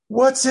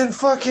What's in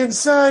fucking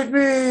inside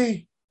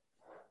me?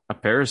 A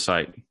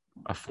parasite,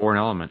 a foreign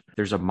element.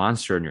 There's a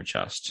monster in your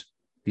chest.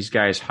 These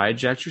guys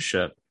hijacked your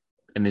ship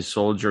and they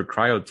sold your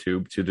cryo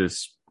tube to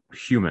this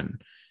human,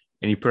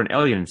 and you put an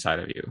alien inside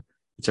of you.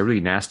 It's a really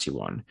nasty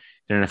one.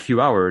 And in a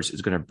few hours,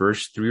 it's going to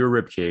burst through your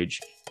rib cage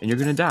and you're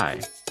going to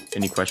die.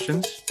 Any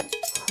questions?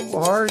 Who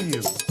are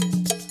you?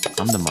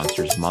 I'm the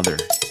monster's mother.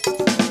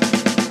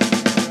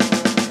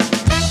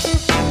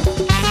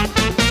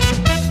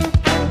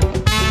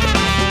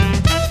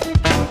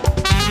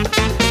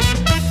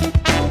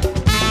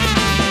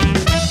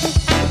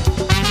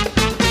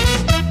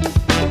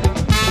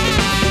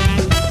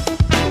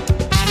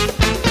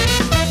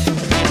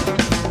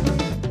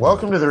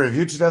 Welcome to the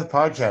Review to Death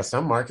podcast.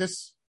 I'm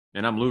Marcus.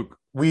 And I'm Luke.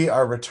 We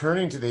are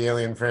returning to the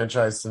Alien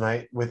franchise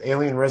tonight with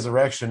Alien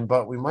Resurrection,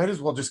 but we might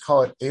as well just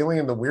call it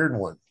Alien the Weird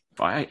One.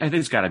 I think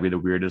it's got to be the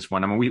weirdest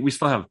one. I mean, we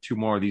still have two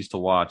more of these to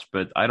watch,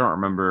 but I don't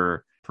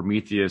remember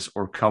Prometheus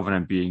or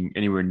Covenant being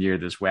anywhere near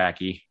this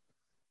wacky.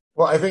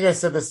 Well, I think I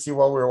said this to you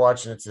while we were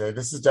watching it today.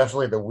 This is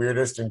definitely the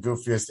weirdest and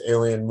goofiest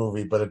Alien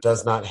movie, but it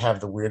does not have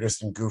the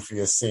weirdest and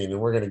goofiest scene,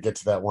 and we're going to get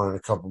to that one in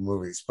a couple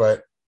movies.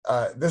 But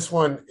this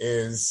one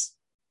is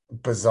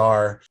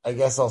bizarre. I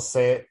guess I'll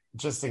say it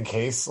just in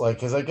case,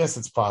 because I guess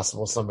it's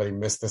possible somebody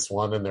missed this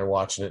one and they're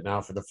watching it now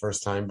for the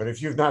first time. But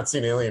if you've not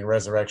seen Alien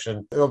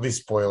Resurrection, it'll be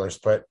spoilers,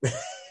 but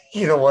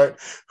you know what?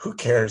 Who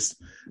cares?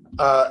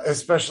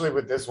 Especially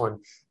with this one.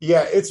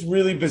 Yeah, it's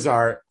really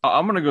bizarre.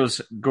 I'm going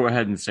to go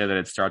ahead and say that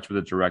it starts with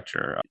the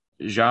director,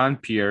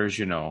 Jean-Pierre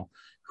Jeunet,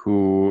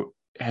 who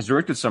has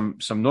directed some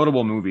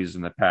notable movies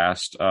in the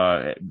past.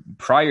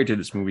 Prior to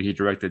this movie, he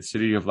directed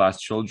City of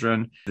Lost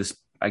Children, this,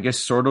 I guess,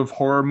 sort of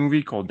horror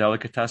movie called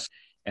Delicatessen.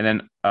 And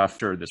then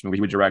after this movie,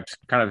 he would direct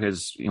kind of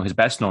his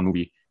best known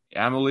movie,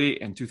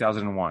 Amelie, in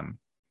 2001.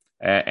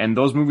 And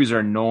those movies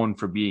are known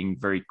for being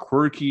very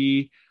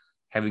quirky,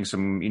 having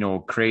some,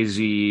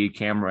 crazy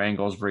camera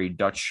angles, very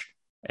Dutch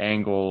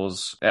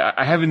angles.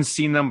 I haven't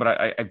seen them, but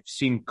I've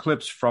seen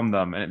clips from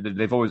them, and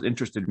they've always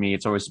interested me.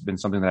 It's always been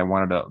something that I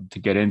wanted to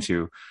get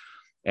into.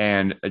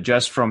 And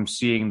just from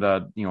seeing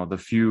the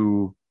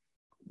few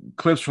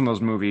clips from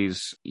those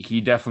movies,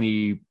 he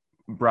definitely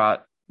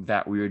brought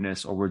that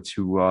weirdness over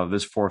to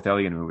this fourth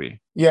Alien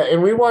movie. Yeah,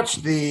 and we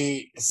watched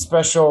the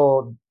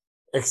special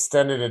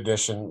extended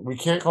edition. We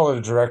can't call it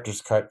a director's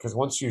cut because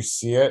once you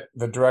see it,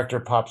 the director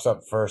pops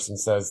up first and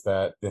says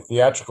that the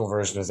theatrical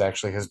version is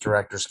actually his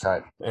director's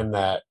cut, and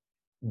that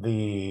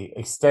the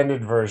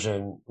extended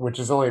version, which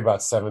is only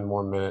about 7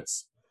 more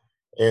minutes,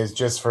 is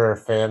just for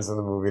fans of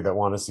the movie that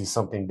want to see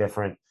something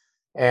different.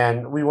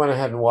 And we went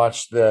ahead and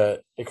watched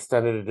the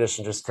extended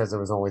edition just because it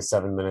was only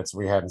 7 minutes.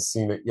 We hadn't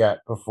seen it yet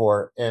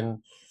before. And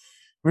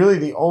really,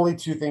 the only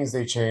two things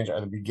they change are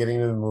the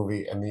beginning of the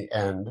movie and the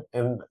end.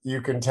 And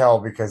you can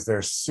tell because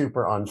they're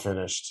super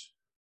unfinished.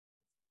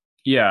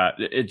 Yeah,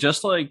 it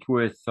just like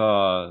with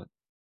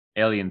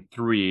Alien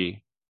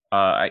 3,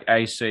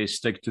 I say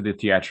stick to the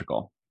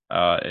theatrical.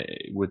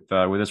 With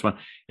this one,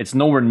 it's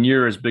nowhere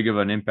near as big of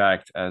an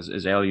impact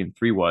as Alien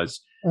 3 was.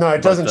 No, it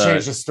But doesn't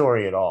change the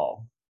story at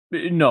all.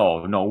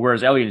 no.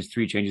 Whereas Alien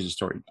 3 changes the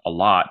story a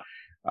lot,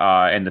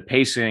 and the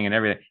pacing and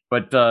everything.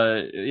 But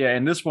yeah,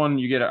 in this one,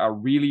 you get a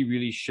really,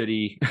 really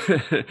shitty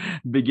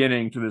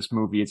beginning to this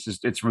movie.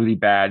 It's really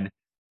bad,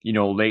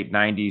 late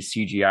 90s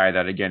CGI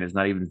that again is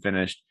not even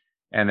finished.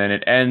 And then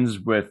it ends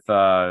with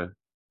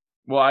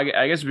well,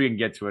 I guess we can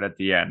get to it at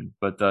the end,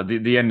 but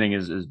the ending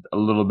is a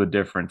little bit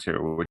different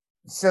too.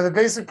 So the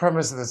basic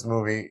premise of this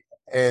movie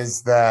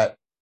is that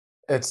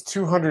it's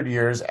 200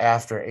 years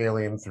after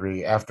Alien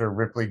 3, after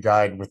Ripley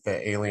died with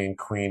the alien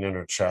queen in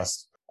her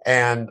chest.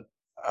 And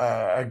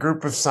a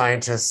group of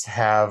scientists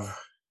have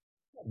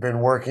been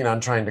working on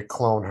trying to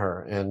clone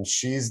her. And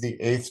she's the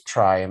 8th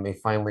try, and they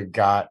finally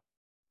got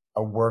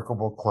a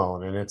workable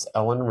clone. And it's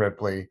Ellen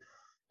Ripley.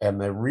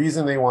 And the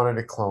reason they wanted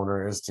to clone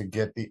her is to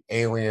get the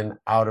alien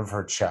out of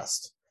her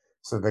chest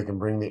so they can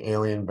bring the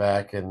alien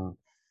back and,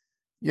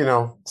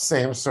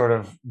 same sort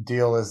of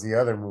deal as the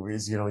other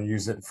movies,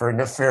 use it for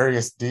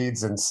nefarious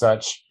deeds and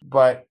such.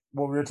 But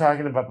what we were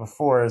talking about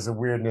before is the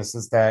weirdness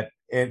is that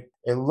it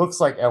looks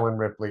like Ellen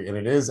Ripley, and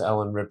it is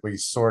Ellen Ripley,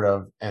 sort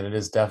of, and it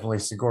is definitely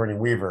Sigourney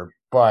Weaver,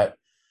 but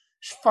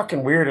she's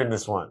fucking weird in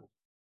this one.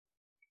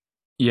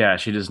 Yeah,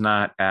 she does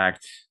not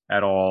act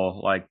at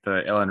all like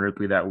the Ellen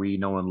Ripley that we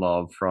know and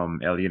love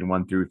from Alien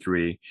 1 through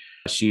 3.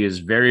 She is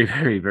very,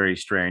 very, very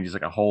strange. She's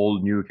like a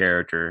whole new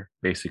character,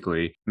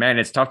 basically. Man,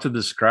 it's tough to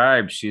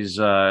describe.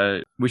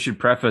 We should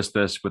preface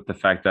this with the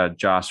fact that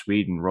Joss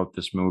Whedon wrote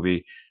this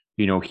movie.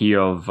 He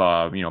of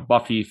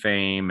Buffy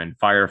fame and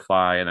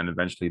Firefly, and then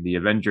eventually the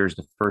Avengers,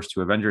 the first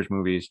two Avengers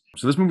movies.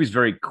 So this movie is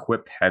very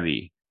quip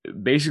heavy.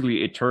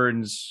 Basically, it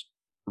turns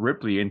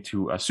Ripley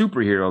into a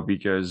superhero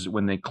because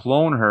when they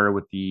clone her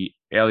with the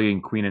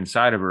alien queen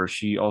inside of her,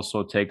 she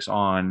also takes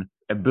on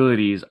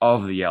abilities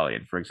of the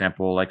alien. For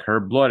example, like her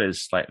blood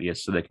is slightly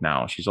acidic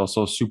now. She's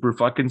also super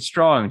fucking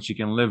strong. She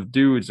can lift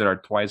dudes that are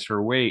twice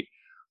her weight,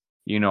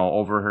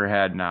 over her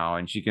head now,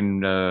 and she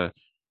can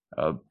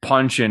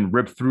punch and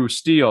rip through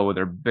steel with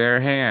her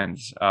bare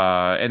hands.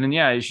 And then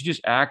yeah, she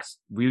just acts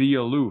really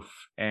aloof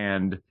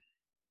and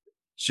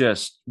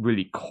just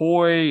really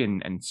coy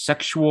and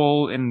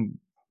sexual in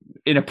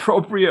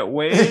inappropriate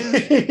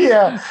ways.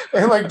 Yeah,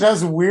 and like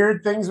does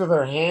weird things with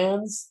her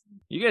hands.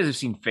 You guys have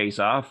seen Face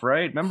Off,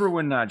 right? Remember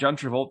when John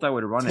Travolta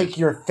would run Take his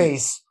your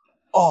face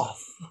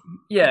off.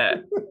 yeah.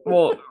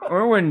 Well,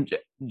 remember when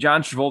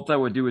John Travolta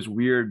would do his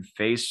weird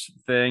face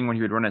thing when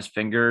he would run his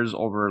fingers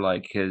over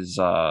like his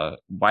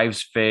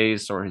wife's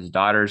face or his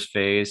daughter's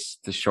face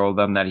to show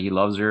them that he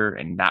loves her,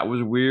 and that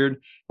was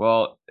weird.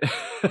 Well,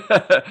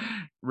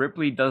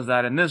 Ripley does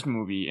that in this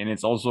movie, and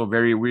it's also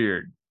very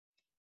weird.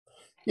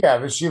 Yeah,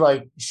 but she'll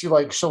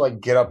like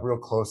get up real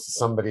close to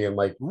somebody and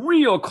like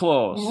Real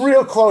close.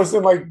 real close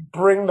and like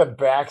bring the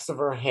backs of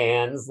her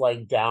hands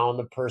like down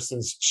the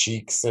person's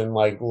cheeks and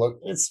like look,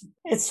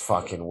 it's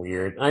fucking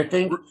weird.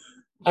 And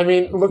I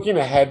mean, looking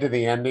ahead to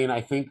the ending,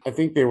 I think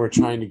they were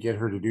trying to get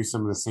her to do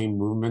some of the same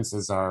movements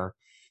as our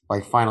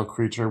like final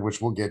creature,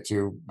 which we'll get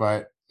to,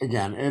 but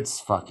again, it's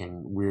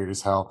fucking weird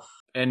as hell.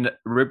 And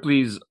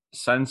Ripley's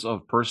sense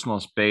of personal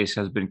space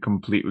has been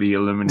completely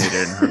eliminated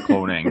in her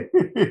cloning.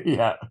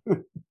 Yeah.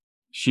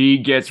 She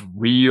gets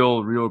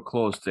real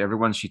close to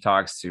everyone she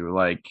talks to,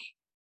 like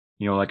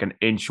like an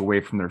inch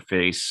away from their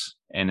face,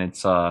 and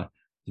it's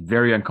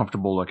very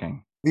uncomfortable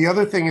looking. The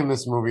other thing in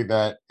this movie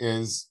that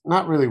is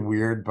not really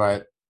weird,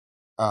 but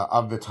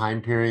of the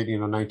time period,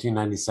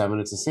 1997,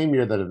 it's the same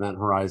year that Event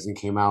Horizon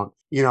came out.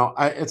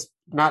 It's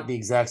not the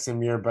exact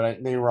same year,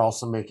 but they were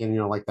also making,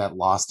 like that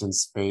Lost in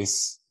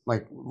Space,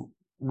 like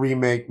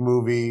remake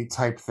movie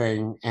type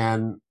thing.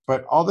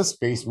 But all the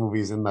space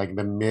movies in like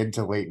the mid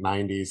to late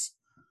 90s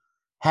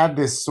had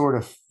this sort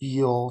of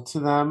feel to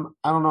them.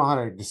 I don't know how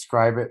to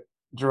describe it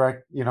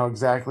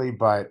exactly,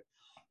 but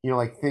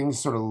like things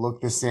sort of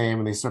looked the same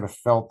and they sort of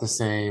felt the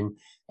same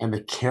and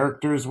the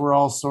characters were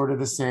all sort of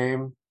the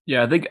same.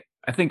 Yeah,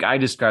 I think I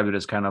described it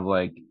as kind of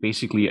like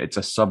basically it's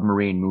a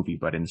submarine movie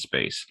but in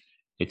space.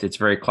 It's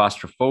very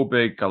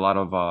claustrophobic, a lot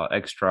of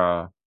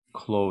extra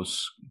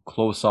close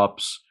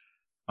ups.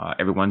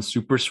 Everyone's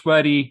super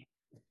sweaty,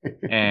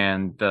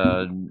 and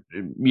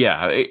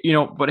yeah,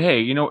 But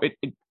hey,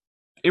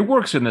 it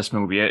works in this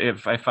movie.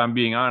 If I'm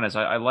being honest,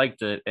 I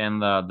liked it,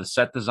 and the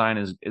set design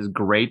is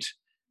great.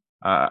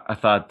 I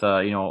thought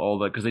all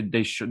the because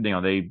they should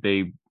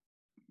they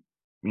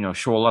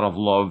show a lot of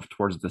love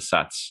towards the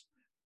sets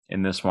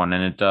in this one,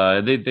 and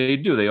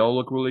they all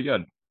look really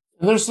good.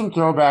 And there's some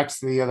throwbacks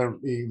to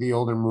the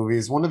older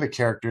movies. One of the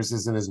characters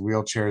is in his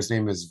wheelchair. His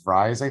name is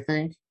Vries, I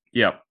think.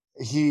 Yep.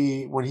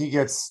 He when he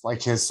gets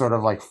like his sort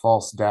of like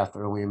false death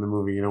early in the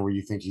movie, where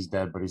you think he's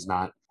dead but he's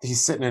not.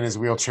 He's sitting in his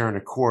wheelchair in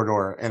a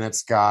corridor and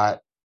it's got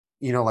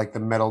like the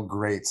metal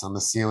grates on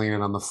the ceiling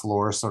and on the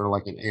floor, sort of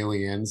like in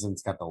Aliens, and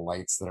it's got the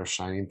lights that are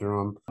shining through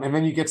them. And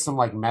then you get some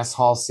like mess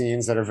hall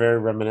scenes that are very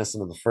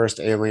reminiscent of the first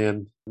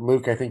Alien.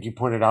 Luke, I think you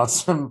pointed out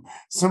some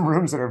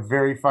rooms that are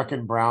very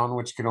fucking brown,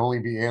 which can only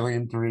be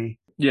Alien 3.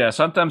 Yeah,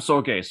 sometimes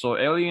okay. So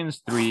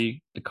Aliens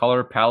 3, the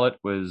color palette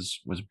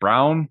was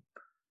brown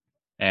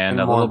and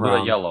And a more little bit of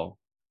brown. yellow,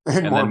 And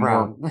and more then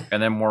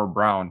brown. more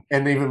brown.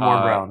 And even more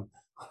Uh, brown.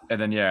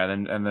 and then yeah,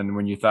 and then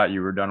when you thought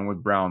you were done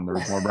with brown, there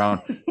was more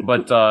brown.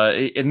 But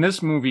in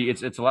this movie,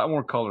 it's a lot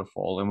more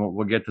colorful, and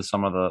we'll get to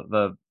some of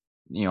the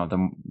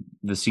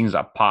the scenes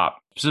that pop,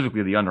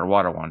 specifically the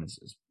underwater one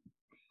is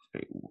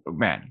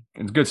man,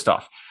 it's good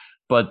stuff.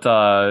 But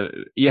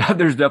yeah,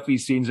 there's definitely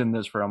scenes in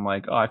this where I'm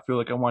like, oh, I feel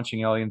like I'm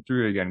watching Alien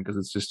 3 again because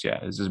it's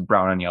just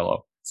brown and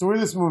yellow. So where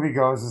this movie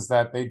goes is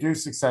that they do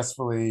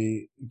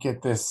successfully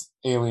get this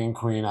alien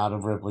queen out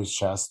of Ripley's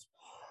chest,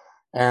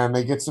 and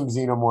they get some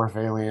xenomorph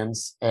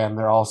aliens, and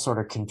they're all sort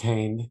of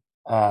contained.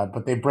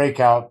 But they break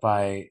out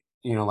by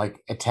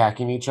like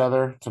attacking each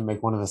other to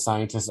make one of the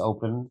scientists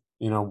open.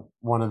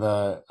 One of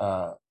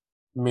the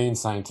main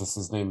scientists,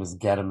 his name is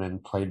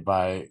Gediman, played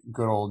by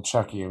good old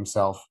Chucky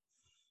himself,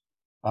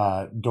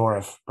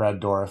 Dorff,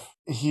 Brad Dorff.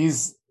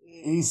 He's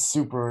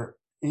super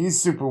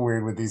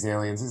weird with these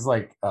aliens. He's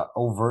like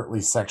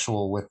overtly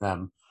sexual with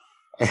them,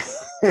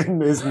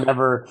 and is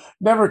never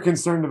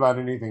concerned about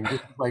anything.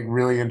 Just like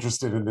really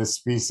interested in this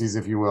species,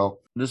 if you will.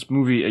 This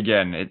movie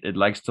again, it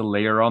likes to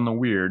layer on the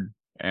weird,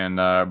 and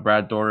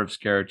Brad Dourif's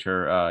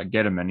character,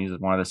 Gediman, he's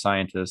one of the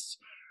scientists.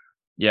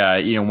 Yeah,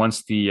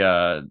 once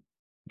the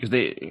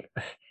because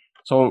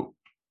so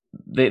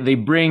they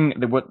bring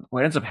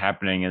what ends up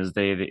happening is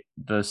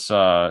this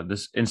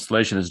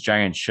installation, this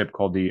giant ship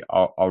called the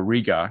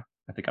Auriga.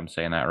 I think I'm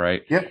saying that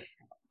right. Yep.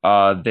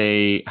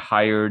 They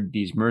hired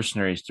these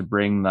mercenaries to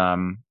bring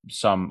them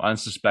some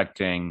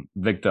unsuspecting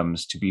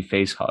victims to be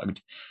face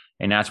hugged,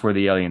 and that's where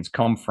the aliens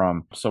come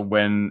from. So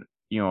when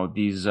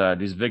these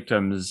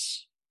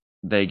victims,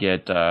 they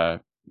get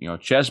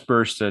chest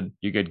bursted,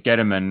 you get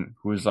Gediman,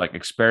 who's like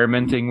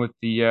experimenting with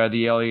the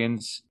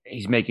aliens.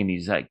 He's making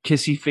these like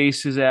kissy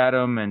faces at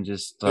them and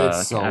just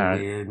It's so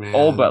weird,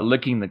 all but man.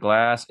 licking the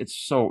glass. It's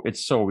so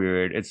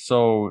weird. It's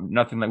so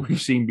nothing that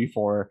we've seen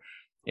before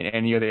in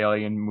any of the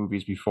alien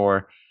movies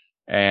before.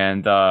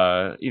 and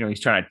he's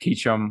trying to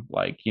teach them,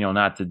 like,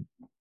 not to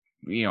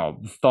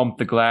thump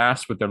the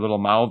glass with their little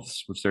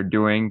mouths, which they're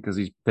doing because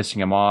he's pissing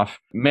him off.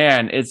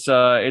 Man, it's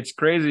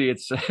crazy.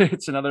 It's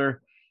it's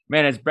another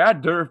man. It's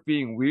Brad Dourif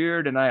being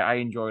weird, and I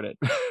enjoyed it.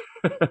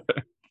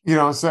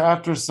 So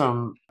after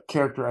some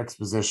character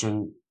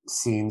exposition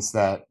scenes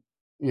that,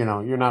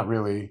 you're not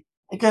really,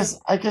 I guess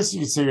you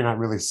could say you're not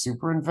really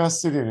super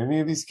invested in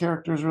any of these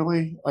characters,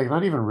 really. Like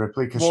not even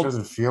Ripley, because she Well,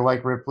 doesn't feel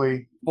like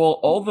Ripley. well,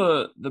 all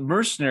the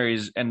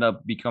mercenaries end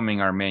up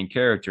becoming our main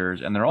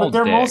characters, and they're But all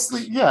they're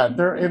mostly, dicks. yeah,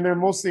 they're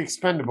mostly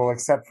expendable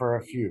except for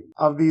a few.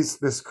 Of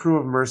this crew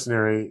of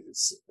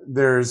mercenaries,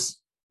 there's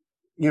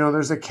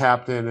a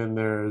captain, and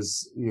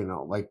there's,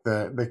 like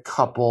the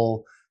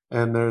couple,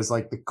 and there's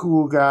like the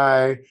cool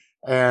guy,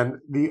 and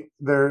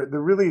they're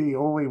really the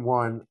only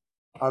one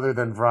other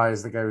than Fry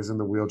is the guy who's in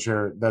the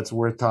wheelchair that's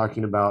worth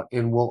talking about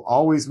and will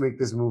always make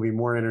this movie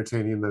more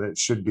entertaining than it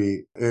should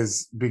be,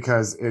 is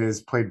because it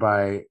is played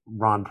by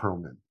Ron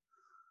Perlman.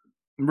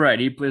 Right,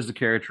 he plays the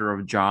character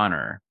of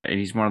Johnner, and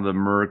he's one of the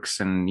mercs,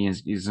 and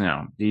he's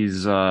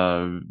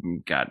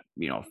got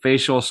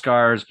facial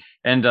scars,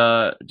 and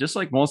just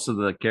like most of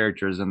the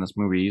characters in this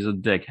movie, he's a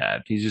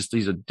dickhead.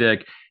 He's a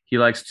dick. He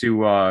likes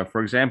to,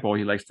 for example,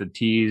 he likes to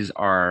tease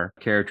our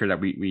character that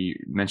we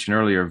mentioned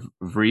earlier,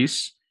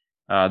 Vries,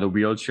 the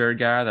wheelchair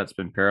guy that's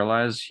been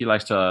paralyzed. He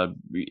likes to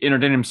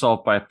entertain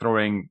himself by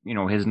throwing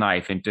his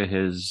knife into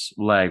his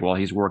leg while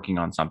he's working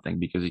on something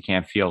because he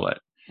can't feel it,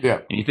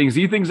 Yeah. and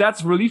he thinks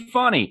that's really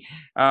funny.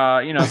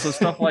 So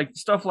stuff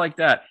like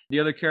that. The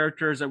other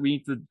characters that we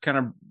need to kind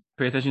of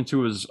pay attention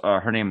to is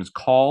her name is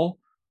Call.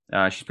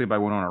 She's played by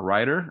Winona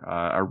Ryder,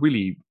 a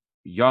really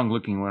young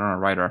looking Winona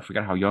Ryder. I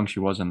forgot how young she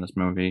was in this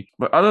movie.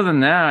 But other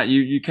than that,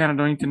 you kind of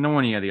don't need to know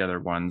any of the other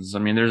ones. I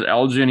mean, there's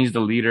Elgin, he's the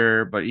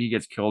leader, but he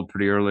gets killed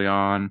pretty early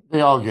on.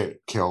 They all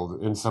get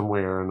killed in some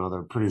way or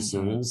another pretty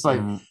soon. And it's like,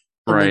 and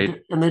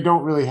Right. they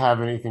don't really have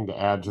anything to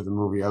add to the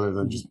movie other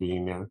than just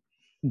being there.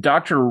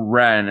 Dr.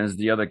 Wren is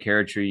the other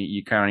character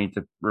you kind of need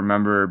to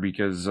remember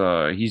because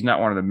he's not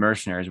one of the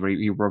mercenaries, but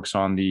he works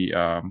on the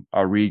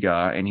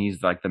Auriga, and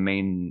he's like the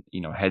main,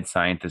 head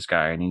scientist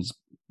guy. And he's,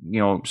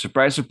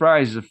 surprise,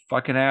 surprise, he's a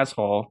fucking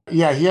asshole.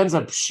 Yeah, he ends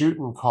up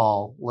shooting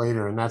Call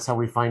later, and that's how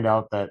we find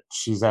out that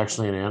she's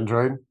actually an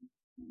android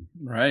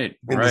Right,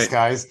 in right.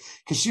 disguise.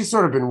 Because she's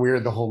sort of been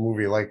weird the whole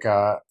movie, like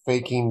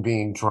faking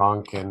being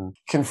drunk and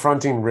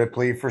confronting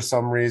Ripley for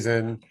some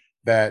reason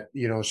that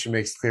she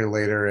makes clear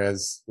later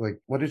as like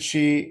what did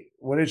she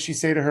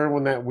say to her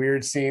when that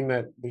weird scene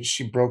that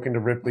she broke into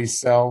Ripley's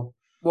cell?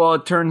 Well,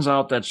 it turns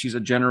out that she's a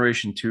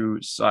Generation 2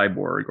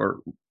 cyborg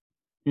or,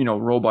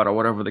 robot or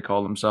whatever they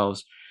call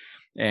themselves.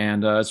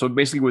 And so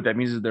basically what that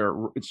means is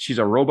she's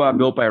a robot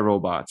built by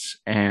robots.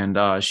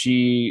 And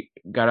she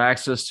got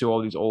access to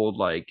all these old,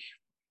 like,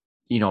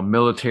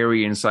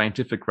 military and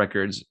scientific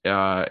records.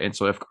 And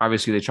so if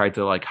obviously they tried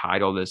to like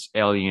hide all this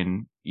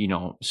alien,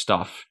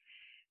 stuff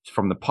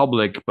from the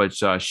public, but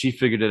she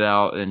figured it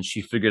out, and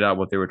she figured out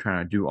what they were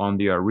trying to do on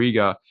the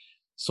Auriga.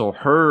 So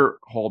her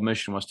whole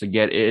mission was to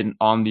get in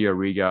on the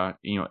Auriga,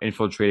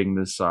 infiltrating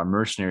this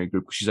mercenary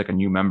group. She's like a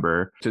new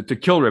member to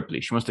kill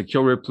Ripley. She wants to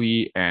kill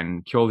Ripley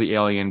and kill the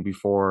alien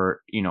before,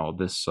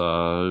 this,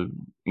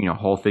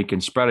 whole thing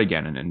can spread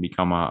again and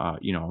become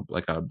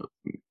like a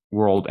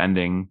world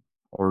ending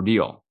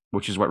ordeal,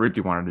 which is what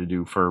Ripley wanted to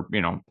do for,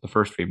 the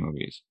first three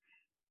movies.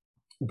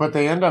 But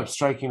they end up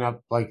striking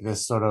up like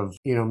this sort of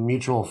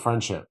mutual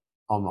friendship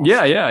Yeah, almost.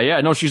 yeah,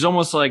 yeah. No, she's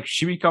almost like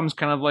she becomes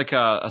kind of like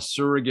a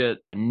surrogate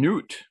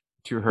Newt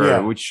to her, Yeah.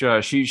 which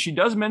she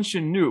does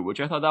mention Newt, which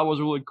I thought that was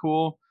really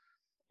cool.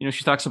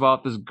 She talks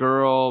about this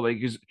girl, like,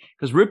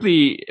 because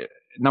Ripley,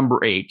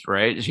 number 8,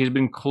 right? She's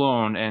been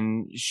cloned,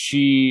 and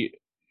she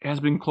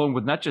has been cloned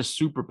with not just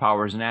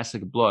superpowers and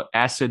acid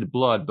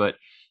blood, but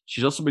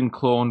she's also been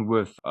cloned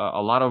with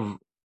a lot of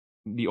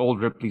the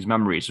old Ripley's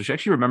memories. So she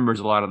actually remembers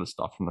a lot of the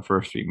stuff from the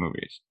first three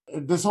movies.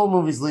 This whole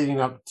movie's leading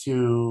up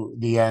to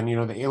the end.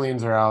 The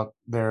aliens are out,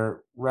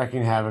 they're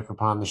wreaking havoc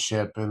upon the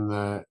ship, and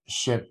the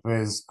ship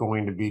is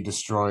going to be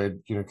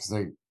destroyed, because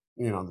the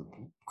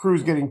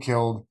crew's getting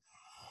killed,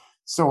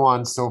 so on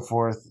and so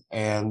forth.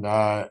 And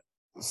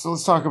so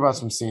let's talk about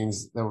some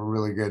scenes that were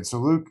really good. So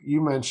Luke,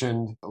 you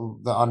mentioned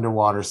the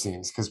underwater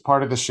scenes because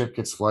part of the ship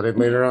gets flooded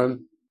later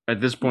on.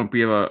 At this point,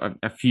 we have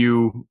a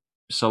few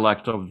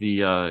select of the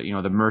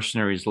the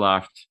mercenaries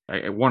left.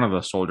 One of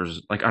the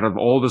soldiers, like out of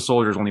all the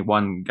soldiers, only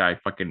one guy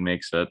fucking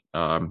makes it.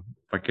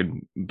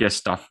 Fucking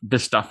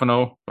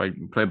Gustafano,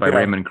 played by Yeah.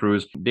 Raymond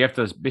Cruz. They have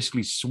to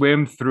basically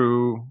swim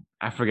through,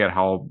 I forget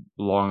how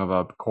long of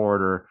a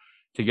corridor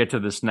to get to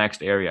this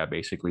next area,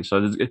 basically.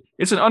 So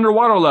it's an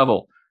underwater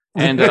level,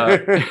 and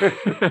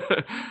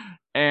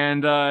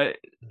and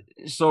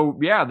so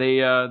yeah,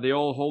 they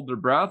all hold their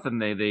breath,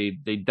 and they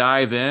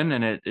dive in,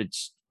 and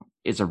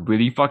it's a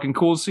really fucking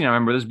cool scene. I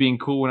remember this being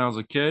cool when I was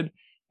a kid,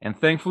 and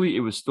thankfully it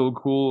was still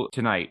cool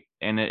tonight,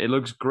 and it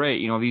looks great.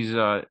 These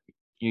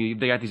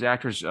they got these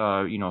actors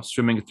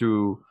swimming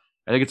through.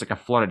 I think it's like a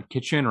flooded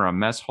kitchen or a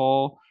mess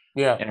hall.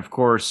 Yeah. And of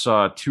course,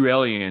 two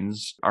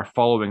aliens are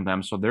following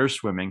them, so they're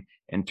swimming.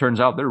 And turns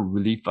out they're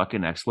really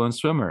fucking excellent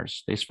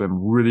swimmers. They swim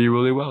really,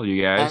 really well,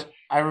 you guys.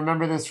 I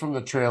remember this from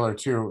the trailer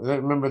too. I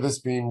remember this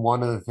being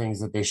one of the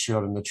things that they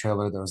showed in the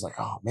trailer that was like,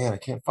 oh man, I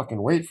can't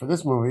fucking wait for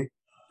this movie.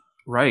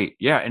 Right.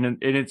 Yeah, and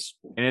it's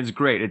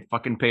great. It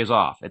fucking pays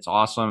off. It's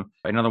awesome.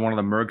 Another one of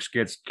the mercs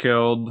gets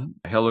killed.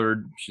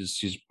 Hillard,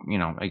 she's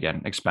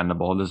again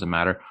expendable. It doesn't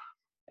matter.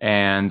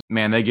 And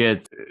man, they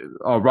get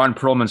Ron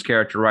Perlman's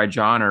character, right,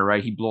 Johnner,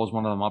 right? He blows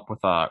one of them up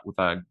with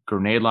a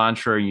grenade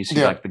launcher, and you see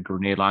Yeah. like the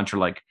grenade launcher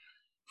like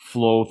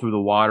flow through the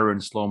water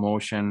in slow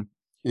motion.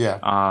 Yeah.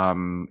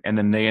 And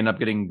then they end up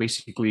getting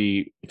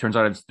basically. It turns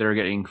out they're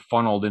getting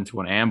funneled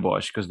into an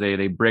ambush because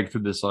they break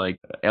through this like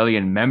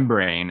alien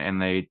membrane,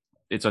 and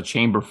it's a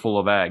chamber full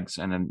of eggs,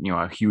 and then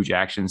a huge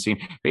action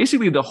scene.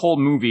 Basically, the whole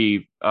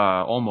movie,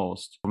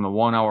 almost from the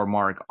 1 hour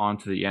mark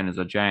onto the end, is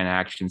a giant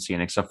action scene,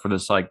 except for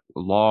this like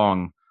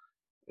long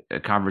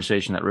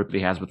conversation that Ripley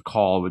has with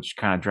Call, which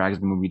kind of drags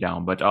the movie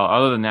down. But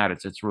other than that,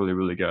 it's really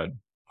really good.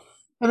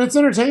 And it's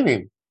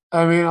entertaining.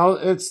 I mean,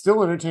 it's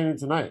still entertaining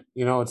tonight.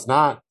 It's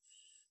not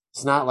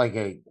like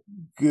a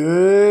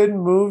good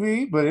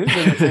movie, but it is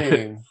It's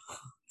entertaining.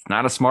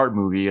 not a smart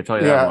movie, I tell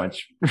you that Yeah.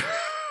 much.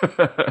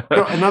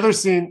 So another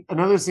scene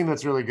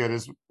that's really good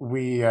is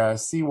we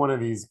see one of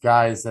these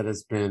guys that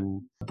has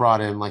been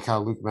brought in, like how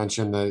Luke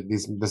mentioned that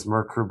this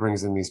Merc crew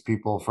brings in these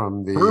people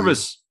from the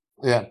Purvis.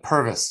 yeah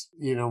Purvis.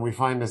 We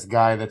find this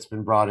guy that's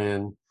been brought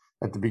in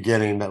at the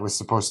beginning that was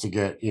supposed to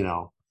get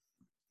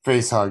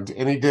face hugged,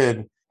 and he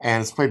did,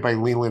 and it's played by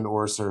Leland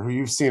Orser, who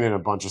you've seen in a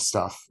bunch of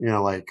stuff,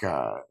 like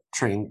not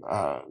Train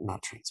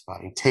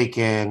Spotting,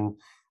 Taken,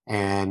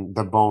 and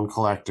The Bone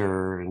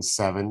Collector, and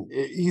Seven.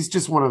 He's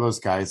just one of those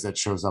guys that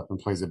shows up and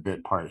plays a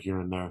bit part here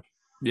and there.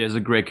 Yeah, he's a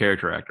great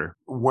character actor.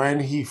 When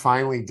he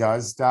finally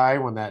does die,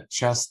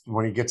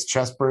 when he gets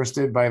chest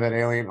bursted by that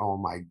alien, oh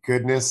my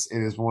goodness,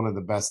 it is one of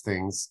the best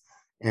things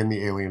in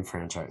the Alien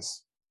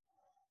franchise.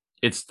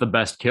 It's the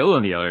best kill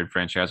in the Alien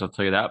franchise. I'll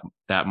tell you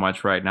that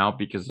much right now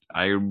because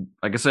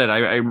like I said,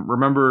 I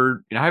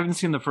remember. I haven't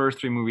seen the first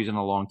three movies in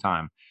a long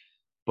time,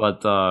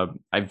 but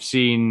I've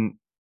seen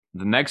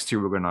the next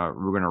two. We're gonna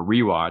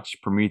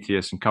rewatch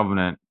Prometheus and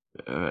Covenant.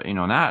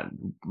 Not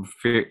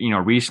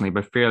recently,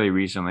 but fairly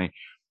recently.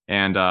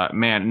 And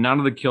man, none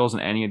of the kills in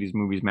any of these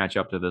movies match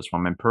up to this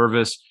one. And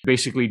Purvis,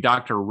 basically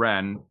Dr.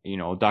 Wren,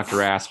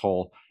 Dr.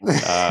 Asshole.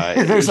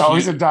 There's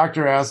always a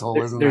Doctor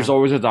Asshole, isn't There's there?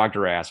 always a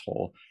Dr.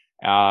 Asshole.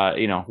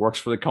 Works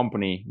for the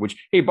company, which,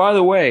 hey, by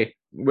the way,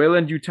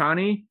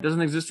 Weyland-Yutani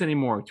doesn't exist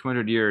anymore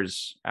 200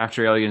 years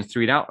after Aliens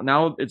 3.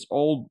 Now it's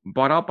all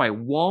bought out by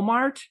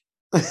Walmart.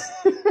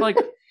 Like,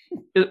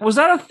 was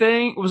that a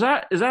thing? Is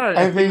that a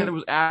I thing that think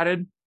was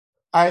added?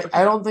 I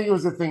don't think it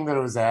was a thing that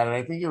it was added.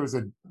 I think it was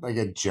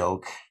a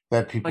joke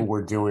that people Like,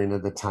 were doing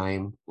at the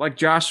time. like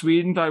Josh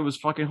Whedon thought it was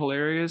fucking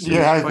hilarious. It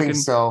Yeah, was I think fucking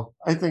so.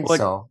 I think like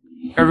so.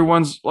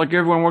 everyone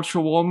works for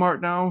Walmart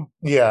now.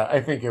 Yeah,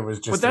 I think it was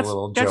But just a that's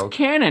little that's joke.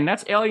 canon.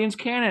 That's Aliens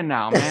canon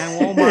now, man.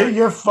 Walmart.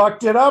 You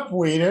fucked it up,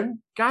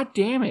 Whedon. God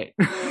damn it.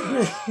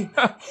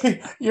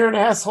 You're an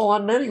asshole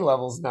on many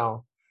levels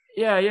now.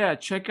 Yeah.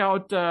 Check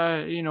out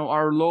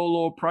our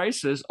low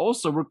prices.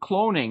 Also, we're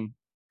cloning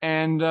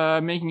and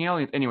making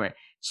aliens. Anyway,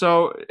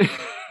 so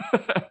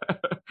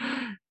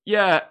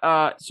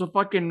yeah, so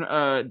fucking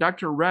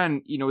Dr.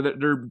 Wren,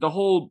 the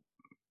whole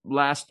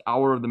last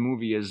hour of the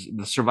movie is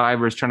the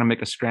survivors trying to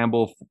make a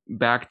scramble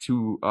back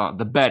to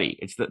the Betty.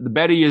 It's the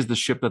Betty is the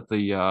ship that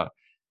the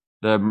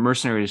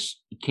mercenaries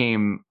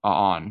came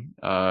on.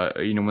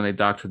 When they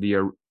docked with the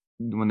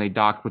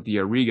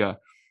Ariga.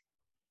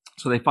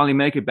 So they finally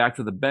make it back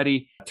to the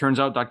Betty. Turns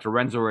out Dr.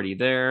 Wren's already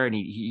there, and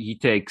he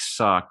takes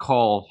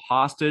Call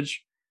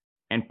hostage.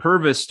 And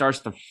Purvis starts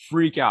to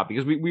freak out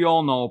because we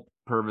all know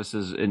Purvis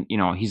is,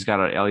 he's got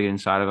an alien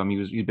inside of him.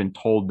 He's been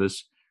told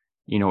this,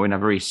 in a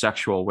very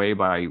sexual way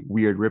by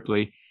Weird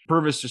Ripley.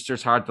 Purvis just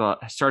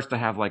starts to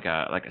have like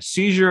a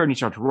seizure, and he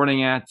starts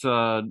running at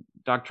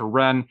Dr.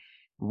 Wren.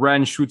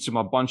 Wren shoots him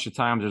a bunch of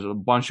times. There's a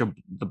bunch of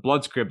the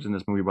blood scripts in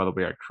this movie, by the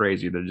way, are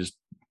crazy. They're just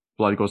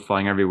blood goes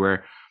flying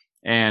everywhere.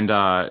 And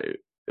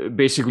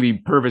basically,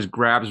 Purvis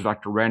grabs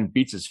Dr. Wren,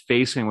 beats his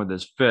face in with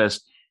his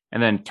fist,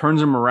 and then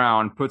turns him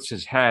around, puts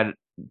his head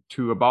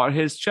to about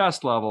his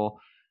chest level.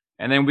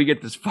 And then we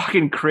get this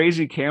fucking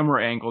crazy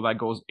camera angle that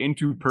goes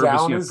into Purvis.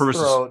 Down his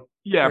throat.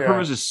 Yeah.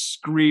 Purvis is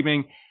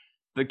screaming.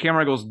 The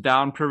camera goes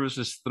down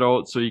Purvis's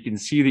throat so you can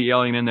see the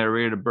alien in there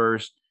ready to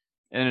burst.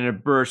 And then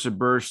it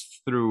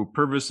bursts through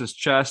Purvis's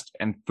chest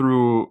and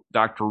through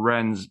Dr.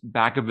 Wren's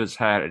back of his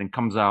head, and it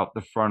comes out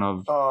the front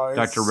of Oh,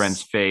 Dr.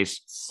 Wren's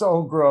face.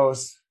 so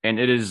gross. And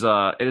it is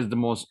the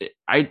most.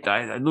 Like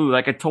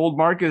I told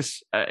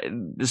Marcus,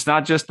 it's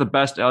not just the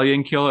best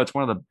alien kill; it's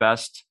one of the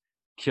best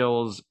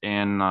kills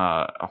in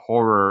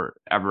horror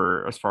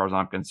ever, as far as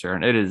I'm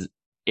concerned. It is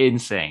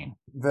insane.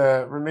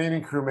 The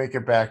remaining crew make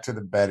it back to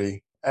the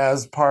Betty.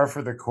 As par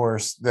for the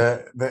course,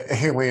 the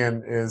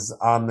alien is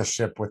on the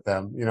ship with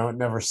them. It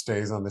never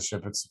stays on the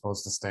ship it's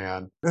supposed to stay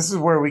on. This is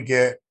where we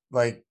get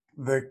like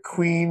the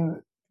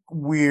Queen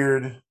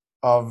weird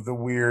of the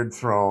weird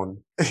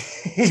throne.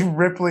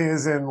 Ripley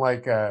is in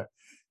like a,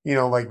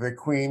 like the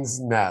queen's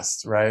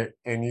nest, right?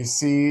 And you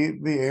see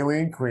the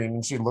alien queen,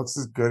 and she looks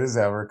as good as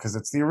ever because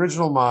it's the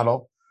original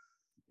model.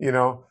 You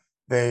know,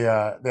 they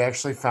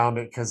actually found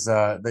it because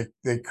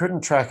they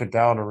couldn't track it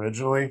down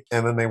originally,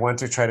 and then they went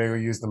to try to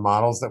use the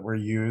models that were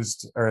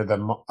used, or the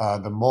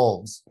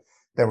molds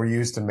that were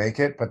used to make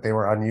it, but they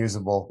were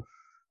unusable.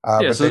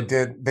 Yeah, But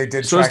they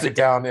did so it's track it the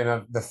down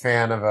in the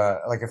fan of a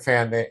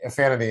fan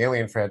of the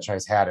Alien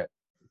franchise had it.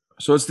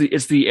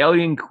 it's the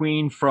alien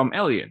queen from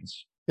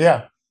Aliens.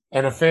 Yeah,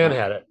 and a fan Right.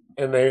 had it,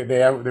 and they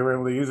were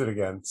able to use it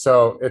again.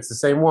 So it's the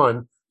same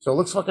one. So it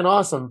looks fucking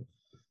awesome.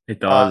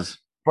 It Uh, does.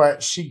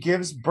 but she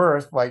gives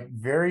birth like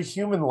very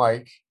human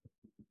like,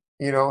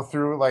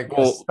 through like a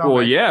Well,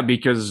 stomach. yeah,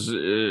 because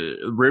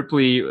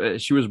Ripley,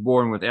 she was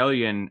born with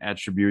alien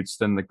attributes,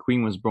 then the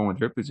queen was born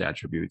with Ripley's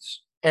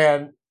attributes.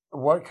 And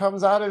what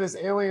comes out of this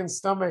alien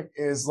stomach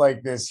is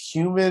like this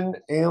human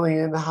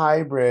alien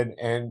hybrid.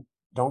 And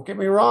don't get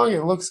me wrong,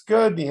 it looks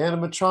good. The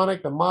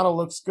animatronic, the model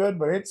looks good,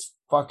 but it's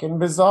fucking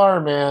bizarre,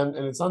 man.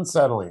 And it's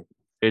unsettling.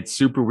 It's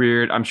super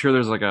weird. I'm sure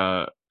there's like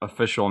a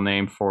official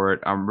name for it.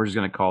 We're just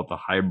gonna call it the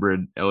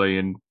hybrid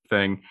alien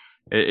thing.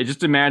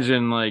 Just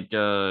imagine like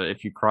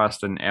if you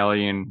crossed an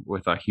alien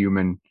with a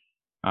human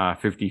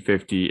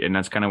 50-50, and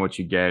that's kind of what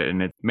you get.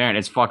 And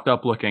it's fucked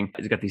up looking.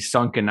 It's got these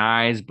sunken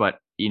eyes, but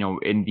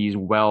in these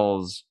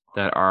wells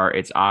that are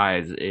its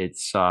eyes,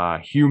 it's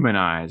human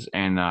eyes.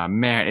 And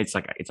man, it's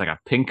like a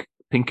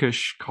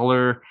pinkish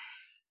color,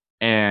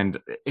 and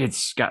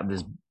it's got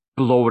this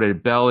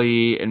bloated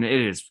belly, and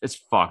it's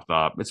fucked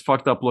up. It's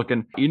fucked up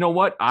looking. You know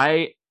what?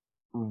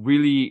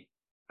 Really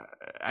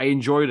I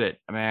enjoyed it,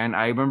 man.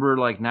 I remember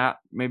like not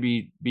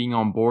maybe being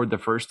on board the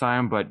first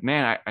time, but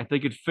man, I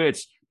think it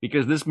fits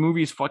because this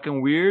movie is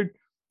fucking weird.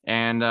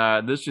 And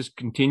this just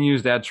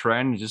continues that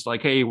trend. Just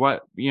like, hey,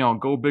 what,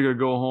 go big or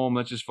go home.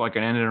 Let's just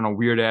fucking end it on a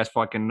weird ass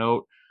fucking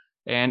note.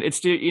 And it's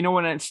still,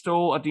 and it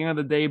still at the end of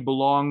the day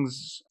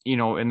belongs,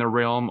 in the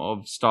realm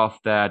of stuff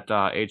that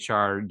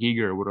H.R.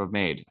 Giger would have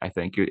made. I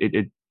think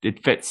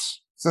it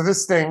fits. So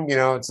this thing,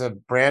 it's a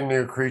brand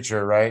new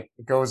creature, right?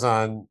 It goes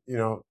on,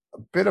 a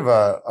bit of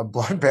a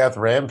bloodbath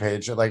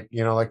rampage, like,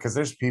 because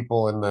there's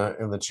people in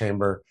the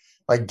chamber.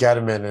 Like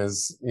Gediman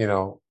is,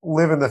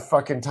 living the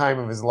fucking time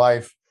of his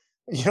life,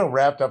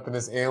 wrapped up in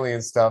this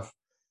alien stuff,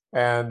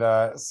 and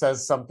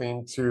says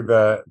something to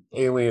the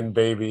alien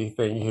baby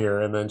thing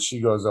here, and then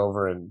she goes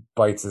over and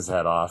bites his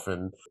head off,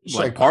 and she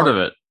Like part of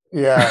it.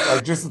 yeah,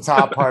 like just the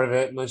top part of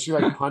it, and then she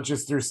like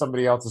punches through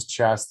somebody else's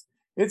chest.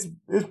 It's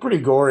pretty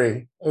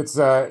gory. It's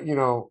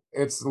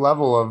it's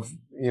level of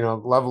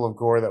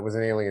gore that was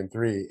in Alien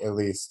 3 at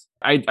least.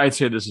 I'd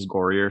say this is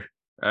gorier.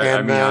 I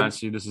And mean, then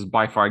honestly, this is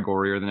by far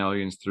gorier than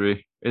Aliens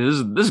 3.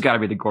 This has got to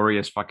be the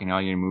goriest fucking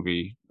Alien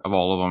movie of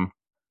all of them.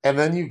 and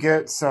then you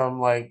get some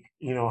like,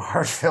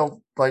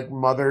 heartfelt like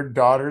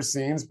mother-daughter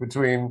scenes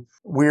between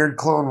weird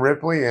clone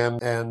Ripley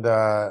and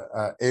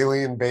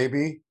alien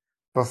baby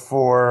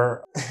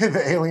before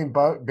the alien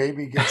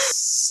baby gets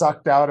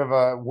sucked out of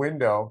a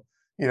window,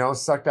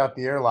 sucked out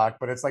the airlock,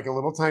 but it's like a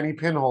little tiny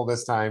pinhole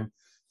this time.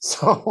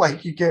 So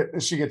like she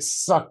gets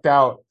sucked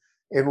out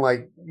in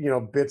like,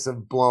 bits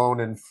of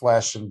bone and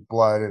flesh and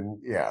blood, and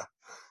yeah.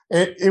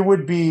 It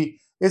would be,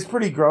 it's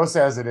pretty gross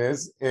as it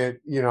is.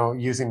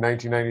 Using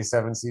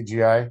 1997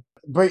 CGI,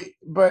 but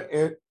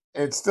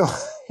it's still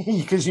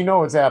because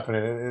what's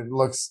happening.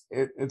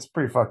 It's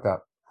pretty fucked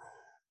up.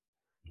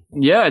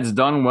 Yeah, it's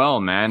done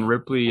well, man.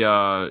 Ripley,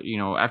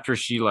 after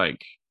she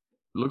like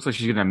looks like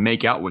she's gonna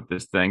make out with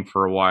this thing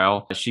for a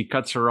while, she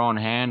cuts her own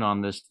hand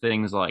on this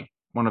thing's like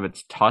one of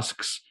its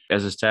tusks.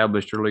 As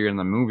established earlier in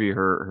the movie,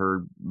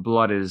 her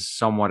blood is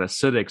somewhat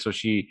acidic, so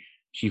she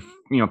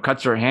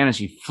cuts her hand and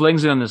she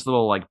flings it on this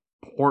little like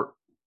port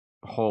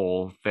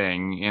hole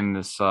thing in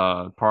this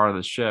part of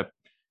the ship,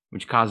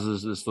 which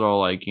causes this little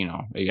like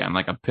again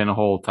like a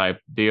pinhole type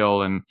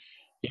deal. And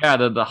yeah,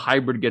 the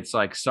hybrid gets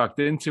like sucked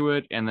into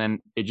it, and then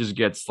it just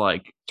gets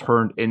like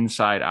turned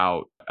inside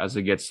out as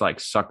it gets like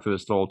sucked through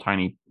this little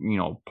tiny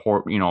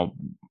port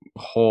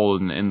hole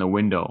in the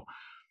window.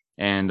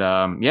 And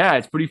yeah,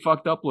 it's pretty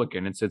fucked up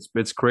looking.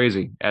 It's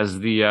crazy as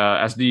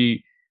the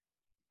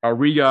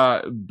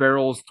Auriga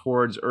barrels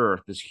towards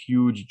Earth, this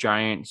huge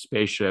giant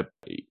spaceship,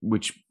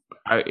 which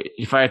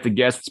if I had to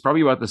guess, it's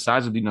probably about the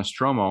size of the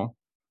Nostromo.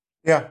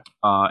 Yeah.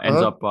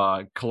 Ends Uh-huh.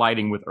 up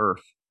colliding with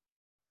Earth.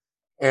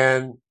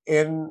 And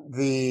in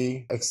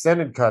the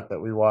extended cut that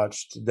we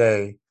watched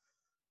today,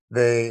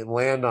 they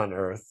land on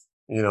Earth,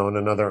 in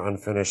another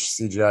unfinished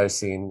CGI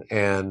scene,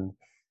 and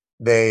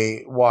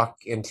they walk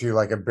into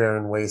like a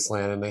barren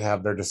wasteland, and they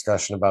have their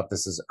discussion about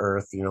this is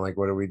Earth, like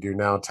what do we do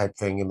now type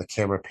thing, and the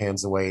camera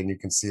pans away, and you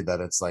can see that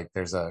it's like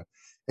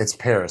it's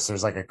Paris.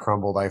 There's like a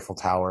crumbled Eiffel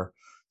Tower.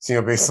 So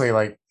basically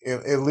like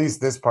at least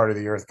this part of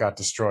the Earth got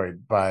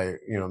destroyed by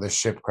this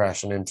ship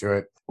crashing into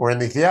it. Or in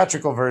the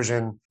theatrical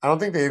version, I don't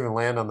think they even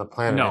land on the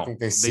planet. I No, think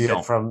they they see it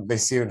don't.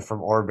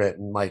 from orbit,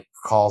 and like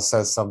Call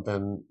says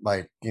something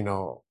like,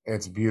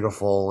 it's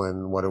beautiful,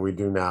 and what do we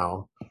do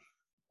now?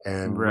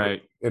 and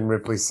Right. and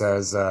Ripley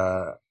says,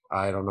 "I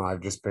don't know,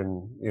 I've just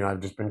been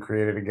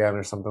created again,"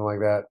 or something like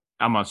that,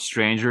 I'm a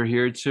stranger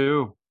here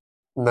too.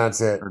 and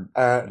that's it. Or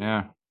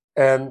yeah.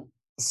 And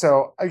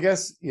so I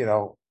guess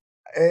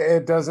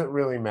it doesn't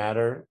really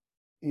matter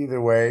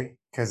either way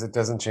because it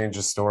doesn't change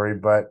the story.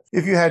 But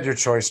if you had your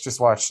choice, just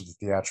watch the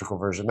theatrical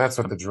version. That's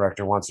what the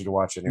director wants you to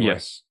watch anyway.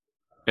 Yes.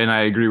 And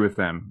I agree with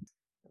them.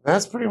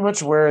 That's pretty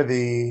much where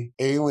the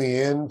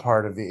Alien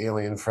part of the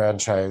Alien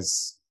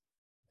franchise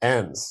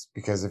ends.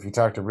 Because if you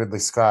talk to Ridley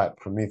Scott,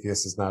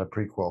 Prometheus is not a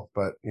prequel,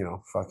 but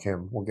fuck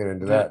him. We'll get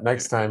into that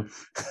next time.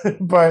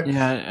 But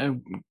Yeah,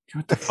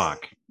 what the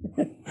fuck?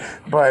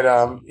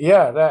 but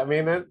yeah,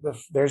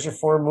 there's your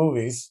four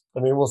movies. I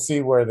mean, we'll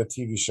see where the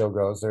TV show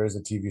goes. There is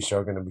a TV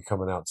show going to be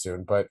coming out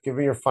soon. But give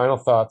me your final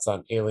thoughts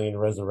on Alien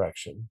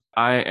Resurrection.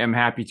 I am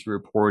happy to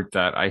report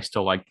that I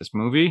still like this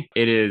movie.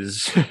 It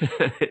is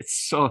it's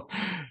so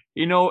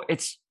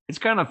it's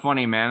kind of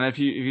funny, man. If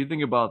you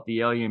think about the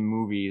Alien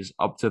movies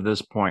up to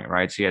this point,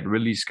 right? So you had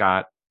Ridley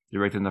Scott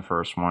directing the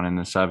first one in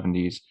the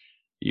 70s.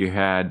 You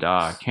had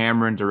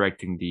Cameron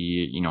directing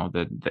the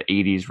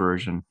 80s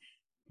version.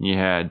 You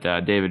had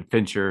David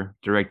Fincher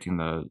directing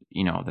the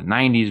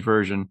 90s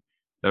version,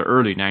 the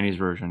early 90s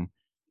version.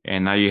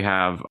 And now you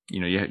have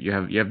you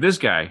have this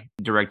guy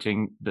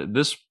directing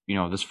this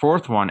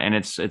fourth one,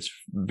 and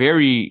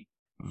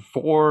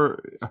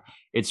four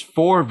it's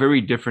four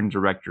very different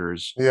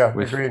directors Yeah,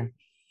 with agreed.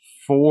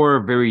 four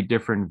very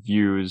different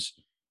views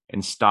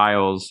and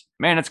styles.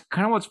 Man, it's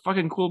kind of what's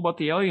fucking cool about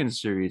the Alien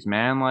series,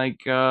 man.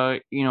 Like,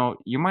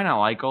 you might not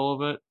like all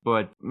of it,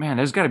 but man,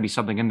 there's got to be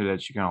something in there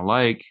that you're gonna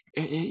like.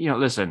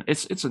 Listen,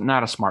 it's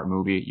not a smart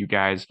movie, you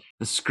guys.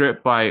 The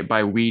script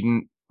by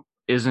Whedon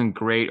isn't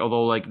great,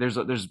 although like there's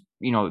the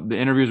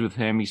interviews with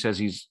him, he says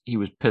he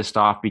was pissed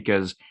off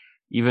because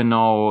even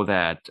though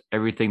that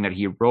everything that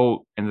he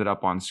wrote ended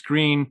up on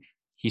screen,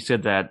 he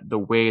said that the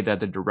way that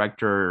the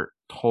director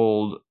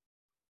told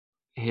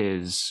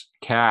his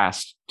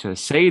cast to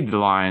say the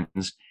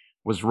lines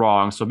was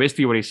wrong. So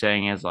basically, what he's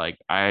saying is like,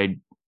 I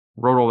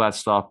wrote all that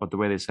stuff, but the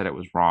way they said it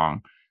was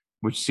wrong,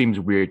 which seems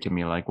weird to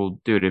me. Like,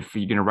 well, dude, if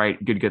you're gonna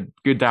write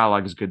good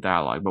dialogue is good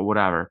dialogue, but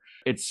whatever.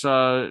 It's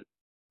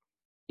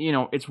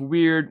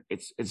weird.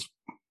 It's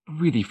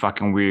really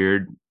fucking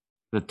weird.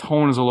 The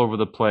tone is all over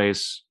the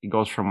place. It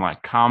goes from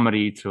like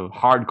comedy to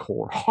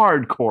hardcore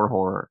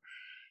horror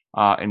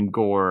and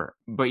gore.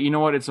 But you know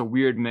what? It's a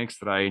weird mix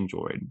that I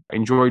enjoyed. I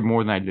enjoyed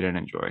more than I didn't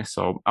enjoy.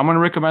 So I'm gonna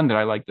recommend it.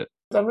 I liked it.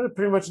 I'm in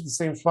pretty much at the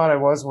same spot I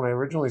was when I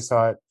originally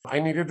saw it. I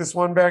needed this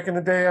one back in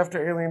the day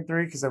after Alien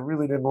 3 because I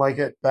really didn't like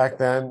it back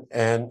then.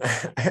 And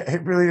I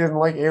really didn't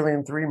like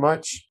Alien 3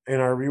 much in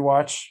our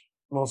rewatch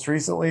most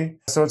recently.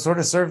 So it sort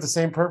of served the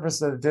same purpose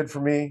that it did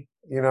for me,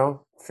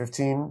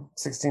 15,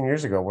 16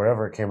 years ago,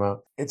 wherever it came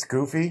out. It's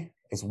goofy,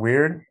 it's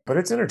weird, but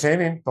it's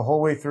entertaining the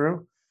whole way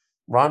through.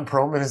 Ron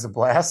Perlman is a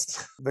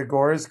blast. The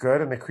gore is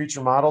good, and the creature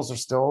models are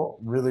still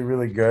really,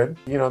 really good.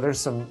 There's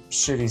some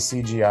shitty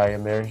CGI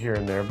in there here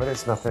and there, but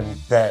it's nothing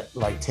that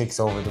like takes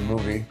over the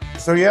movie.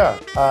 So yeah,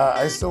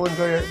 I still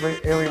enjoy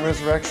Alien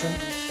Resurrection,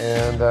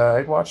 and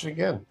I'd watch it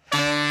again.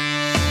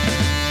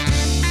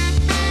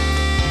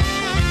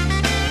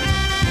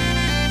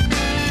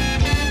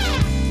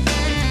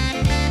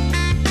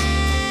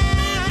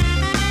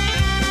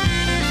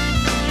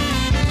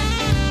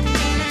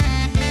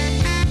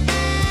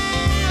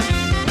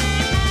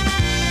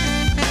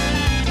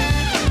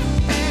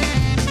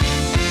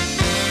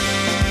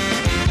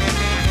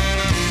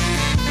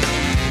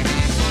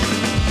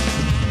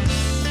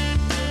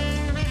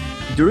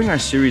 During our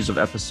series of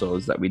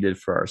episodes that we did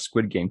for our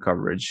Squid Game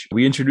coverage,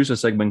 we introduced a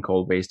segment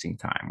called Wasting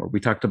Time, where we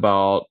talked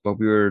about what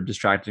we were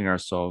distracting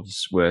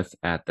ourselves with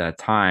at that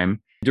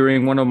time.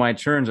 During one of my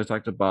turns, I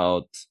talked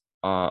about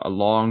a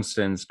long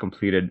since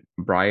completed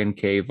Brian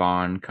K.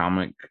 Vaughan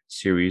comic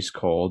series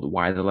called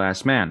Y the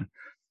Last Man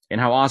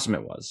and how awesome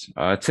it was.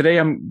 Today,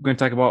 I'm going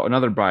to talk about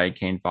another Brian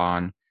K.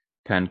 Vaughan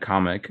pen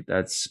comic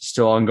that's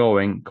still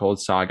ongoing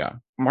called Saga.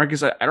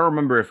 Marcus, I don't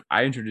remember if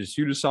I introduced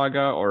you to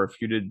Saga or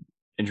if you did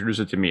introduce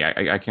it to me. I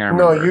can't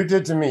remember. No, you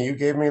did to me. You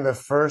gave me the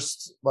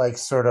first like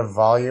sort of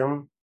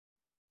volume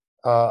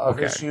of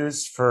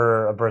issues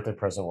for a birthday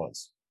present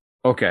once.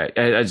 Okay,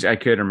 I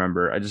could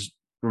remember. I just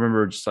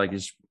remember just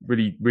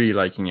really really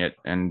liking it,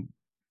 and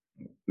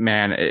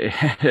man,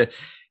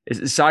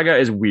 Saga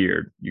is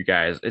weird, you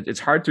guys. It's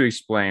hard to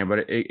explain,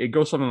 but it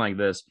goes something like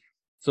this.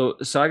 So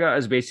Saga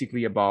is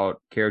basically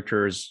about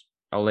characters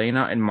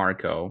Elena and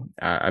Marco,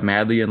 a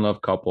madly in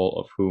love couple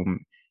of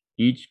whom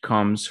each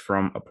comes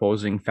from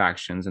opposing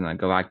factions in a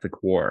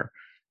galactic war.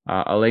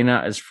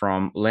 Elena is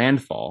from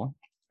Landfall,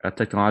 a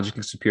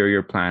technologically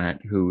superior planet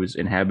whose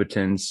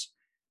inhabitants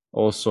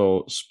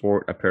also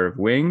sport a pair of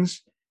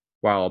wings,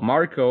 while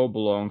Marco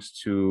belongs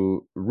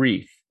to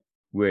Reef,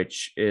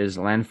 which is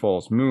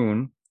Landfall's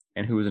moon,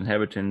 and whose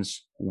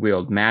inhabitants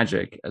wield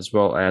magic as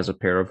well as a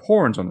pair of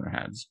horns on their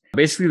heads.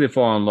 Basically, they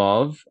fall in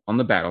love on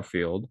the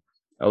battlefield.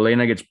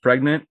 Elena gets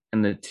pregnant,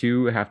 and the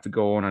two have to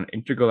go on an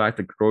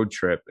intergalactic road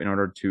trip in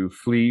order to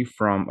flee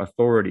from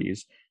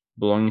authorities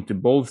belonging to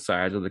both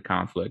sides of the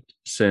conflict,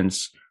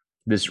 since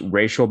this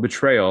racial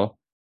betrayal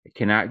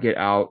cannot get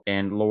out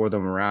and lower the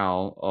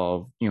morale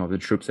of the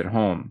troops at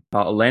home.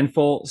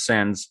 Landfall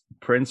sends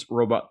Prince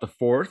Robot the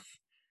Fourth,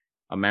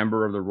 a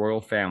member of the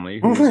royal family,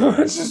 who's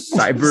a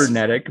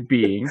cybernetic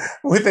being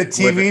with a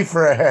TV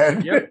for a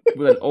head. Yep,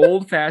 with an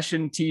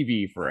old-fashioned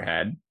TV for a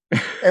head.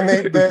 And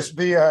the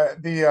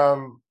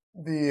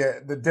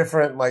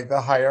different, like,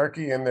 the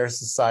hierarchy in their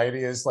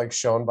society is like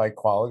shown by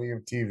quality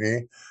of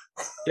TV.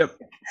 Yep.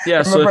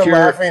 Yeah.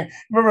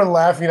 Remember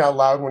laughing out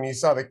loud when you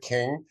saw the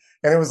king,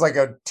 and it was like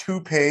a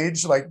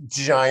 2-page, like,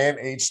 giant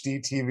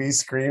HD TV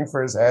screen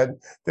for his head.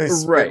 They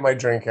spit my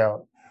drink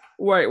out.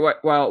 Right.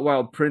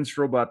 While Prince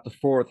Robot the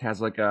Fourth has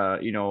like a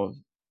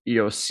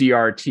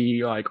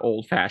CRT, like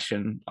old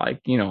fashioned,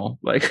 like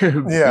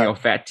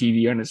fat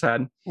TV on his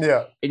head.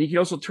 Yeah. And he can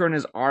also turn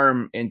his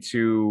arm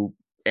into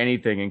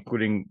anything,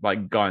 including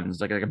like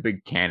guns, like a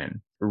big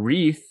cannon.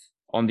 Wreath,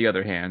 on the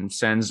other hand,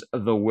 sends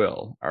the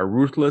Will, a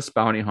ruthless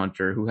bounty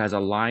hunter who has a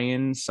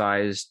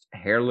lion-sized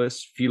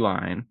hairless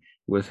feline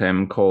with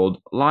him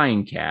called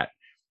Lying Cat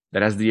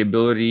that has the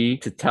ability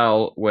to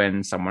tell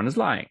when someone is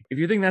lying. If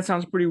you think that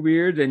sounds pretty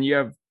weird, then you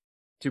have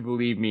to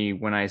believe me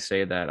when I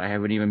say that I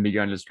haven't even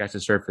begun to scratch the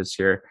surface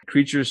here.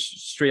 Creatures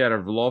straight out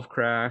of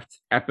Lovecraft,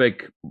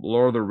 epic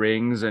Lord of the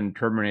Rings and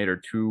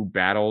Terminator 2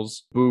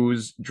 battles,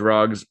 booze,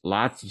 drugs,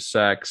 lots of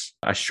sex,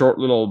 a short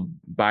little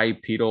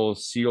bipedal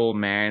seal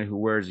man who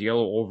wears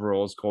yellow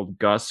overalls called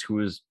Gus, who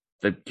is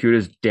the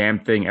cutest damn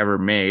thing ever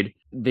made.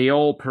 They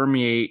all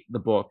permeate the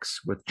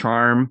books with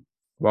charm,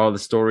 while the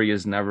story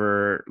is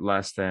never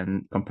less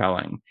than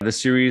compelling. The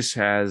series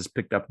has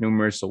picked up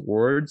numerous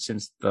awards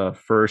since the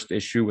first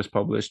issue was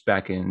published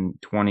back in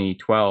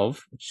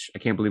 2012, which I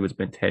can't believe it's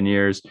been 10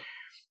 years.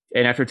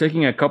 And after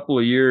taking a couple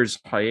of years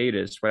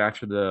hiatus, right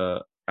after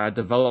the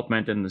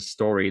development in the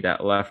story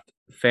that left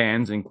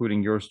fans,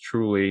 including yours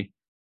truly,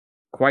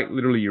 quite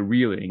literally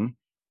reeling,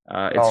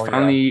 it's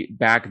finally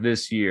back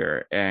this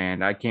year,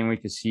 and I can't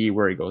wait to see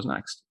where he goes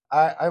next.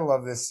 I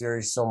love this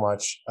series so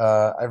much.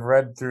 I've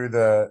read through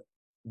the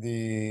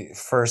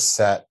first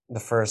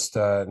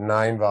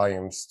 9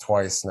 volumes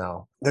twice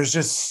now. There's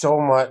just so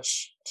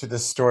much to the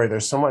story.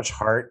 There's so much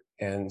heart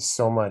and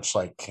so much,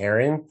 like,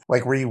 caring,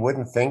 like, where you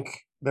wouldn't think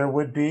there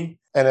would be.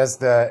 And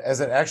as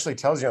it actually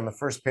tells you on the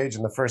first page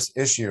in the first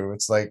issue,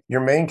 it's like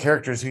your main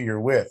characters who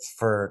you're with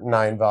for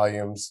 9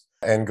 volumes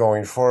and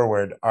going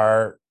forward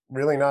are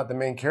really not the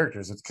main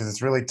characters. It's because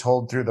it's really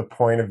told through the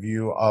point of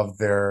view of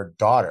their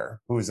daughter,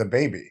 who is a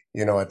baby,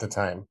 at the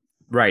time.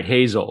 Right,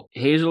 Hazel.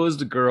 Hazel is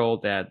the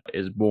girl that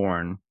is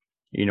born,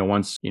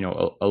 once,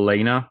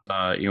 Elena,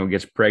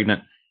 gets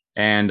pregnant,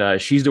 and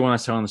she's the one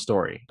that's telling the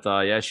story.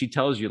 She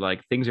tells you,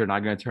 like, things are not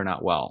going to turn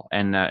out well,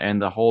 and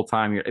the whole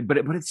time, but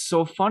it's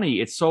so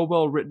funny. It's so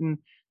well written.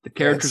 The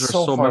characters are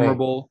so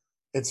memorable.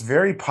 It's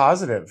very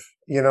positive.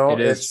 It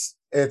is.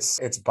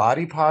 It's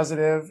body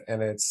positive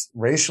and it's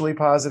racially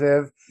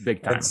positive.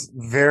 Big time. It's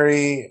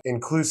very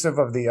inclusive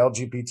of the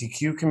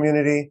LGBTQ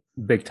community.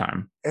 Big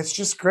time. It's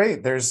just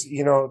great.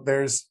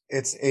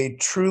 It's a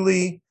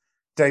truly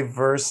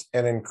diverse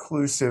and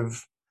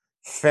inclusive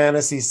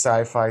fantasy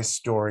sci-fi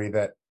story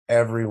that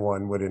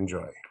everyone would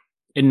enjoy.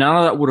 And none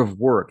of that would have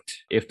worked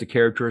if the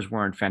characters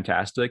weren't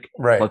fantastic.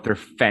 Right. But they're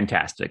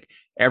fantastic.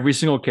 Every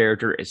single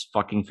character is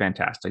fucking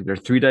fantastic. They're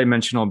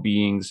 3-dimensional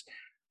beings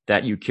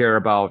that you care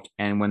about,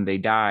 and when they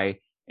die,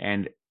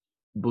 and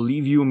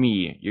believe you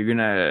me, you're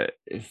gonna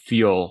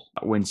feel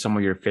when some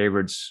of your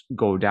favorites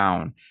go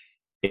down.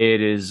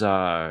 It's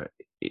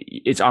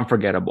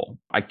unforgettable.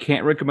 I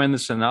can't recommend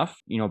this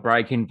enough.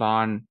 Brian K.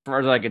 Vaughan, as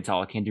far as I can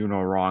tell, I can't do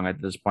no wrong at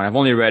this point. I've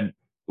only read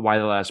Y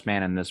the Last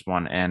Man in this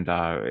one, and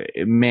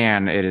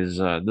man, it is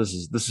this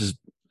is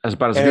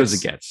about as good as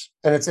it gets.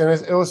 And it's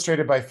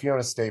illustrated by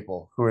Fiona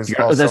Staple, who is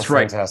also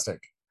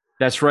fantastic.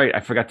 That's right. I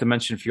forgot to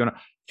mention Fiona.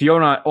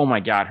 Fiona, oh my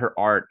God, her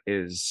art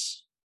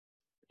is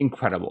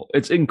incredible.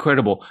 It's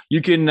incredible.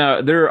 You can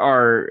there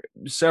are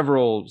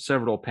several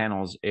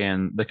panels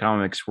in the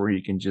comics where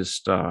you can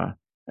just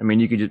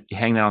you could just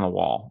hang that on the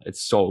wall.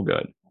 It's so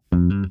good.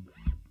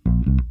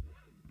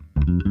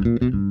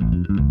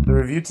 The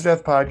Review to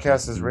Death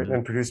podcast is written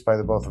and produced by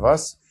the both of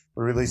us.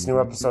 We release new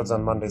episodes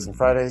on Mondays and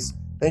Fridays.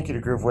 Thank you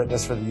to Groove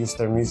Witness for the use of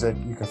their music.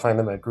 You can find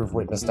them at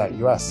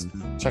groovewitness.us.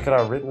 Check out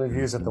our written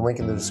reviews at the link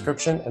in the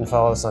description, and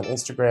follow us on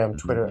Instagram,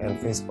 Twitter, and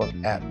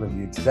Facebook at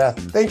Review to Death.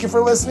 Thank you for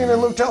listening,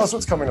 and Luke, tell us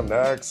what's coming up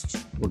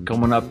next. We're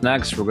coming up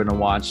next. We're going to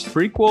watch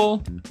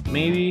prequel,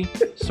 maybe,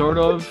 sort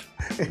of.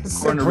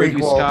 It's the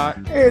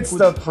prequel. It's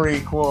the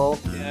prequel.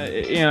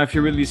 If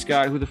you're Ridley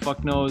Scott, who the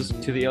fuck knows,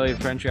 to the Alien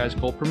franchise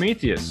called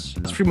Prometheus.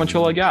 That's pretty much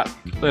all I got.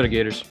 Later,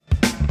 Gators.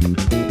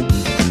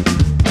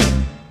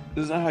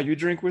 This is not how you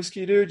drink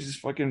whiskey, dude. You just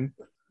fucking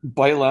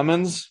bite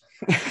lemons.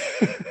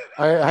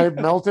 I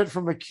melt it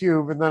from a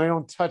cube, and then I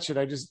don't touch it.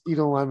 I just eat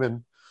a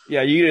lemon.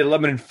 Yeah, you eat a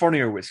lemon in front of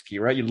your whiskey,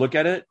 right? You look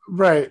at it,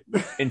 right,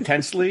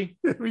 intensely.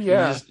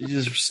 Yeah, you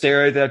just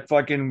stare at that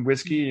fucking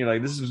whiskey, and you're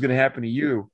like, "This is what's gonna happen to you."